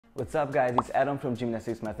What's up guys, it's Adam from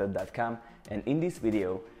gymnasticsmethod.com, and in this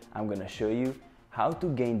video I'm gonna show you how to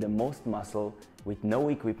gain the most muscle with no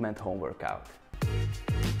equipment home workout.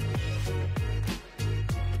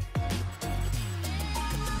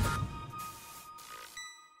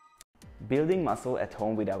 Building muscle at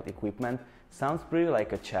home without equipment sounds pretty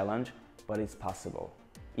like a challenge, but it's possible.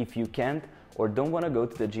 If you can't or don't want to go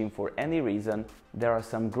to the gym for any reason, there are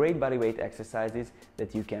some great bodyweight exercises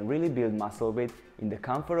that you can really build muscle with in the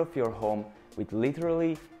comfort of your home with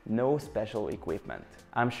literally no special equipment.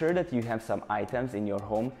 I'm sure that you have some items in your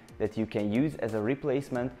home that you can use as a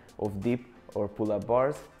replacement of dip or pull-up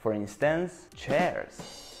bars, for instance,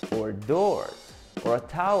 chairs or doors or a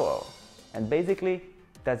towel, and basically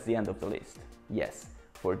that's the end of the list. Yes,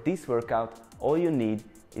 for this workout all you need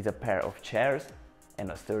is a pair of chairs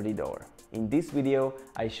and a sturdy door. In this video,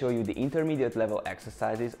 I show you the intermediate level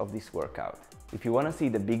exercises of this workout. If you want to see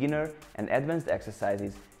the beginner and advanced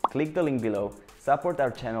exercises, click the link below, support our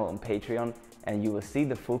channel on Patreon, and you will see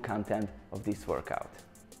the full content of this workout.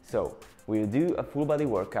 So, we'll do a full body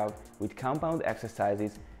workout with compound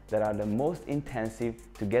exercises that are the most intensive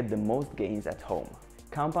to get the most gains at home.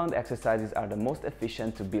 Compound exercises are the most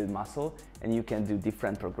efficient to build muscle, and you can do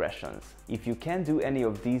different progressions. If you can't do any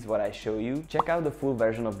of these what I show you, check out the full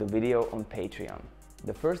version of the video on Patreon.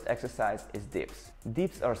 The first exercise is dips.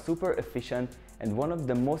 Dips are super efficient and one of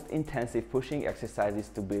the most intensive pushing exercises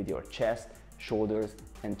to build your chest, shoulders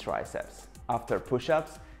and triceps. After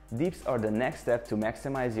push-ups, dips are the next step to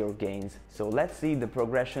maximize your gains, so let's see the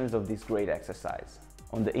progressions of this great exercise.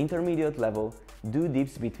 On the intermediate level, do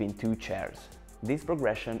dips between two chairs. This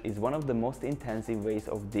progression is one of the most intensive ways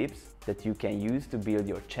of dips that you can use to build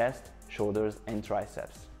your chest, shoulders and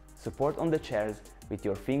triceps. Support on the chairs with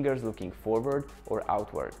your fingers looking forward or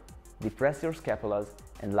outward. Depress your scapulas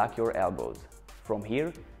and lock your elbows. From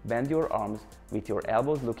here, bend your arms with your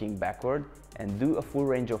elbows looking backward and do a full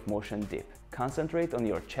range of motion dip. Concentrate on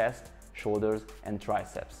your chest, shoulders and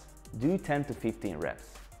triceps. Do 10 to 15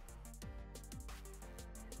 reps.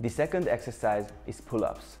 The second exercise is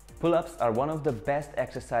pull-ups. Pull-ups are one of the best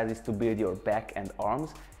exercises to build your back and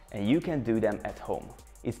arms, and you can do them at home.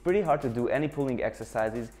 It's pretty hard to do any pulling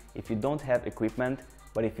exercises if you don't have equipment,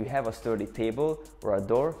 but if you have a sturdy table or a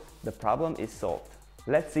door, the problem is solved.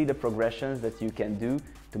 Let's see the progressions that you can do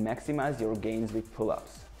to maximize your gains with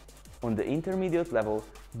pull-ups. On the intermediate level,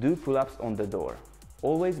 do pull-ups on the door.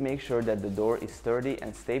 Always make sure that the door is sturdy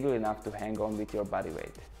and stable enough to hang on with your body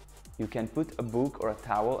weight. You can put a book or a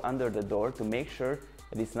towel under the door to make sure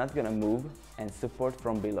that it's not gonna move, and support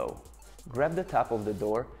from below. Grab the top of the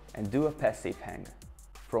door and do a passive hang.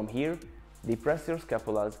 From here, depress your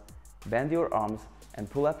scapulas, bend your arms and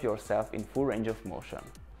pull up yourself in full range of motion.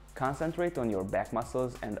 Concentrate on your back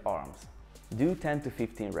muscles and arms. Do 10 to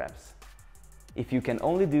 15 reps. If you can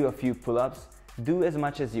only do a few pull-ups, do as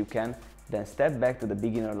much as you can, then step back to the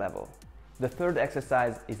beginner level. The third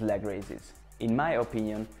exercise is leg raises. In my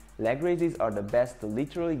opinion, leg raises are the best to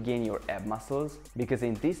literally gain your ab muscles, because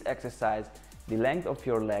in this exercise, the length of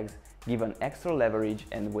your legs give an extra leverage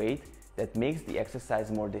and weight that makes the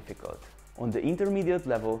exercise more difficult. On the intermediate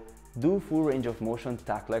level, do full range of motion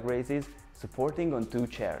tuck leg raises supporting on two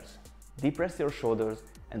chairs. Depress your shoulders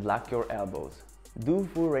and lock your elbows. Do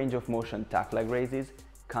full range of motion tuck leg raises,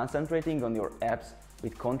 concentrating on your abs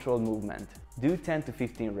with controlled movement. Do 10 to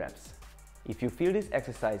 15 reps. If you feel this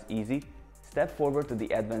exercise easy, step forward to the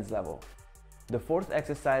advanced level. The fourth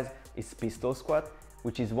exercise is pistol squat,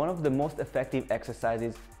 which is one of the most effective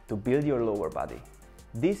exercises to build your lower body.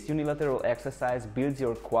 This unilateral exercise builds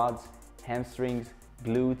your quads, hamstrings,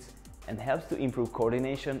 glutes, and helps to improve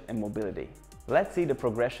coordination and mobility. Let's see the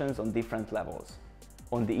progressions on different levels.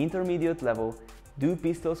 On the intermediate level, do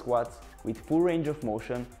pistol squats with full range of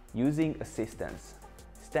motion using assistance.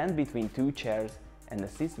 Stand between two chairs and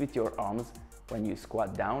assist with your arms when you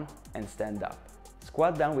squat down and stand up.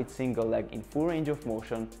 Squat down with single leg in full range of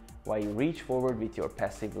motion while you reach forward with your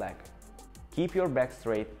passive leg. Keep your back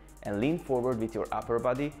straight and lean forward with your upper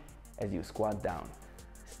body as you squat down.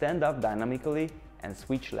 Stand up dynamically and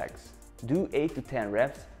switch legs. Do 8 to 10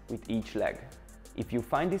 reps with each leg. If you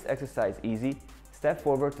find this exercise easy, step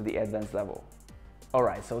forward to the advanced level.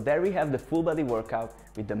 Alright, so there we have the full body workout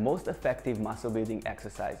with the most effective muscle building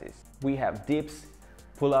exercises. We have dips,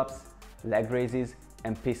 pull-ups, leg raises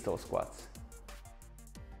and pistol squats.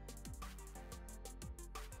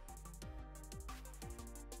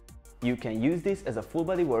 You can use this as a full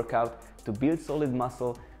body workout to build solid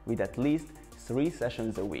muscle with at least 3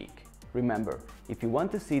 sessions a week. Remember, if you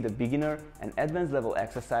want to see the beginner and advanced level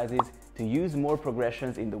exercises to use more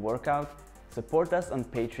progressions in the workout, support us on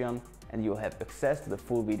Patreon and you'll have access to the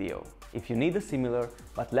full video. If you need a similar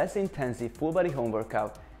but less intensive full body home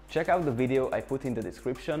workout, check out the video I put in the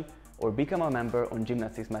description or become a member on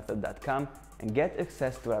gymnasticsmethod.com and get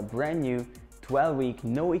access to our brand new 12-week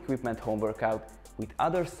no equipment home workout with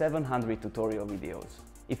other 700 tutorial videos.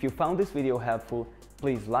 If you found this video helpful,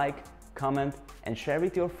 please like, comment and share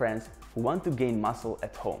with your friends who want to gain muscle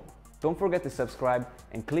at home. Don't forget to subscribe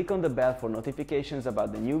and click on the bell for notifications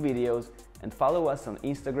about the new videos, and follow us on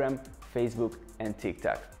Instagram, Facebook and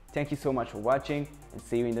TikTok. Thank you so much for watching, and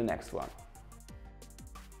see you in the next one.